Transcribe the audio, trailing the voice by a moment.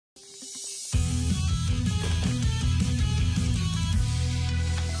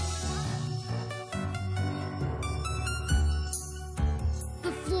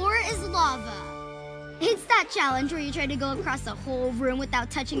lava. It's that challenge where you try to go across the whole room without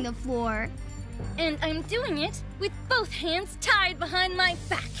touching the floor. And I'm doing it with both hands tied behind my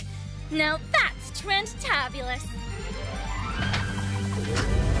back. Now that's trend-tabulous.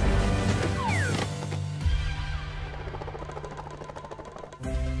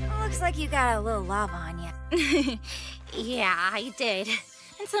 Looks like you got a little lava on you. Yeah, I did.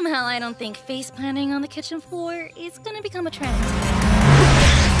 And somehow I don't think face planting on the kitchen floor is gonna become a trend.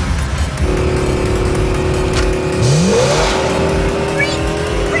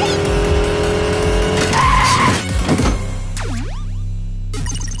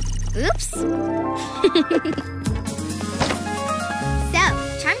 Oops. So,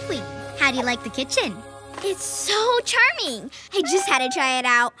 Charm Queen, how do you like the kitchen? It's so charming. I just had to try it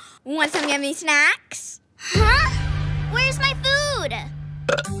out. Want some yummy snacks? Huh? Where's my food?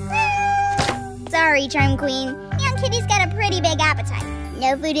 Sorry, Charm Queen. Young Kitty's got a pretty big appetite.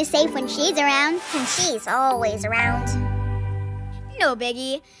 No food is safe when she's around, and she's always around. No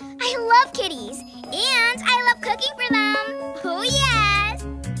biggie. I love kitties, and I love cooking for them. Oh, yes.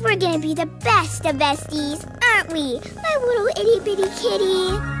 We're gonna be the best of besties, aren't we, my little itty-bitty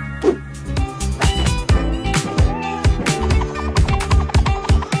kitty?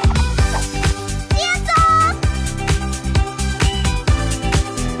 Dance off!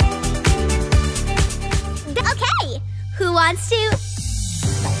 Okay, who wants to?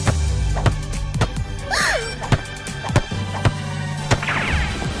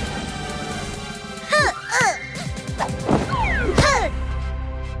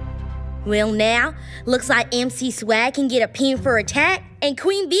 Well now, looks like MC Swag can get a pin for attack, and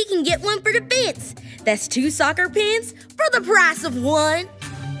Queen Bee can get one for defense. That's 2 soccer pins for the price of 1.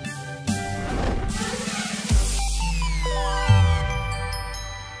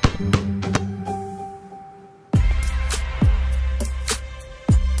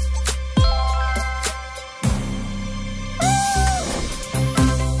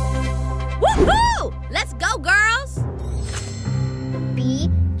 Woohoo! Let's go, girls! Be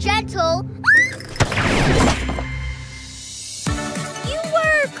gentle. You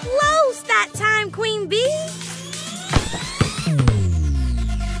were close that time, Queen Bee.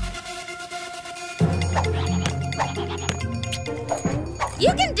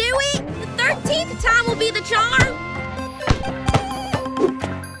 You can do it. The 13th time will be the charm.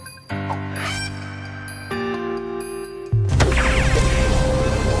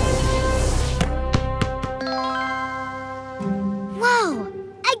 Whoa,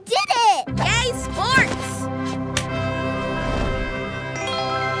 I did it! Yay, sports!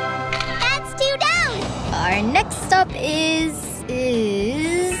 That's 2 down. Our next stop is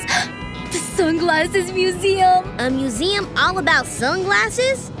the Sunglasses Museum. A museum all about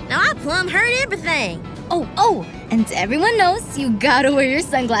sunglasses? Now I plumb heard everything. Oh, and everyone knows you gotta wear your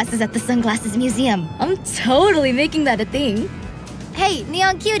sunglasses at the Sunglasses Museum. I'm totally making that a thing. Hey,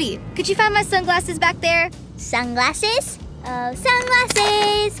 Neon Cutie, could you find my sunglasses back there? Sunglasses? Oh,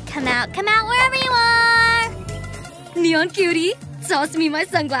 sunglasses! Come out wherever you are! Neon Cutie, toss me my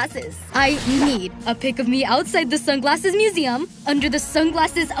sunglasses. I need a pic of me outside the Sunglasses Museum under the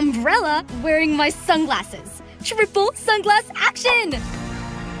sunglasses umbrella wearing my sunglasses. Triple sunglass action!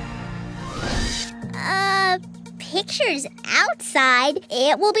 Pictures outside.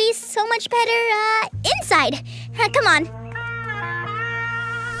 It will be so much better, inside. Come on.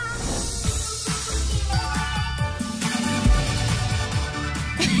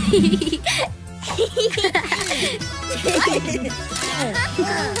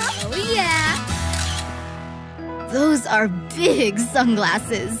 Oh yeah! Those are big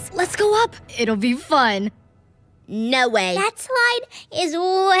sunglasses. Let's go up. It'll be fun. No way. That slide is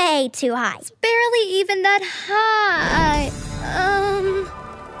way too high. It's barely even that high.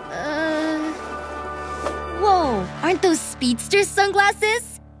 Whoa, aren't those speedster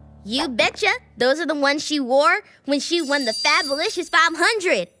sunglasses? You betcha. Those are the ones she wore when she won the Fabulous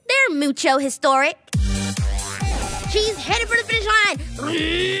 500. They're mucho historic. She's headed for the finish line.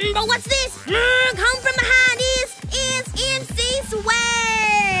 But what's this? Come from behind is MC Swag.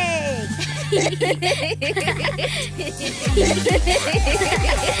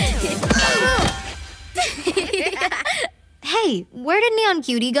 Hey, where did Neon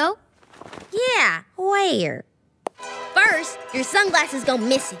Cutie go? Yeah, where? First, your sunglasses go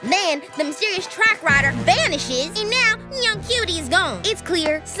missing. Then, the mysterious track rider vanishes, and now Young Cutie is gone. It's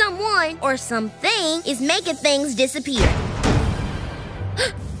clear someone or something is making things disappear.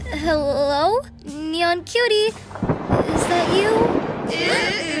 Hello? Neon Cutie? Is that you?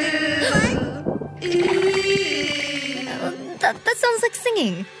 That sounds like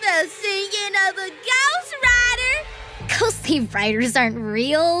singing. The singing of a ghost rider. Ghostly riders aren't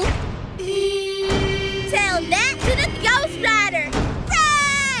real. Tell that to the Ghost Rider.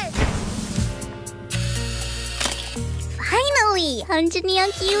 Finally! Hunted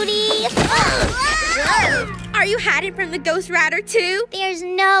neon cutie! Are you hiding from the Ghost Rider too? There's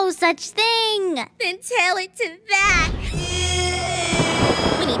no such thing! Then tell it to that.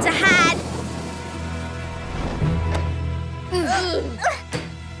 We need to hide.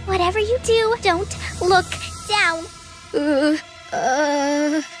 Whatever you do, don't look down.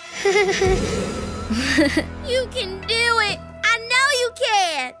 You can do it. I know you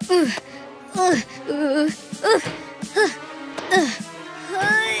can.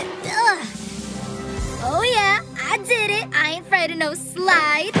 Oh yeah, I did it. I ain't afraid of no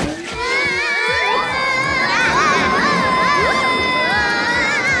slide.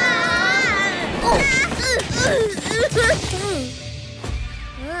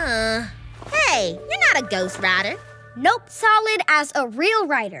 Hey, you're not a Ghost Rider. Nope, solid as a real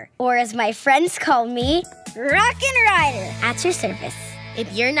rider. Or as my friends call me, Rockin' Rider. At your service.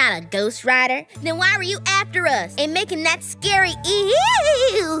 If you're not a Ghost Rider, then why were you after us and making that scary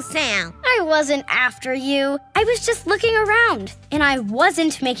ew sound? I wasn't after you. I was just looking around. And I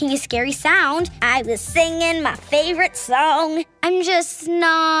wasn't making a scary sound. I was singing my favorite song. I'm just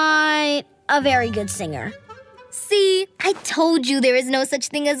not a very good singer. See, I told you there is no such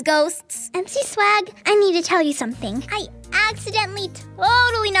thing as ghosts. MC Swag, I need to tell you something. I accidentally,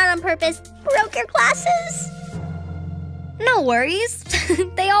 totally not on purpose, broke your glasses. No worries.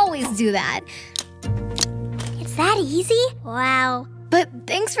 They always do that. It's that easy? Wow. But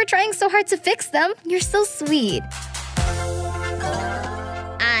thanks for trying so hard to fix them. You're so sweet.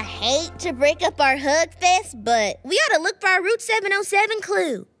 I hate to break up our hug fest, but we ought to look for our Route 707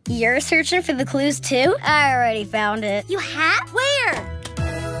 clue. You're searching for the clues too? I already found it. You have? Where?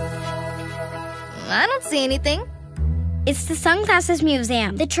 I don't see anything. It's the Sunglasses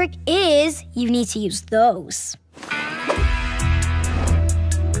Museum. The trick is you need to use those.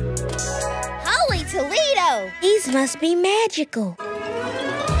 Holy Toledo! These must be magical.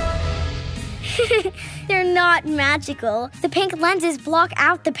 They're not magical. The pink lenses block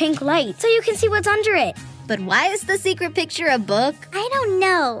out the pink light, so you can see what's under it. But why is the secret picture a book? I don't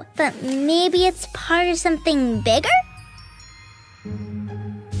know, but maybe it's part of something bigger?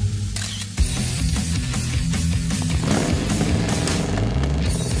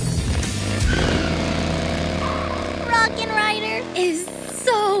 Rockin' Rider Is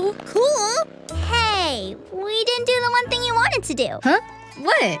so Cool. Hey, we didn't do the one thing you wanted to do. Huh?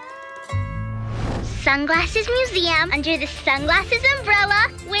 What? Sunglasses Museum under the sunglasses umbrella,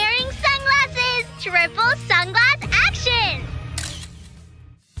 wearing sunglasses. Triple sunglass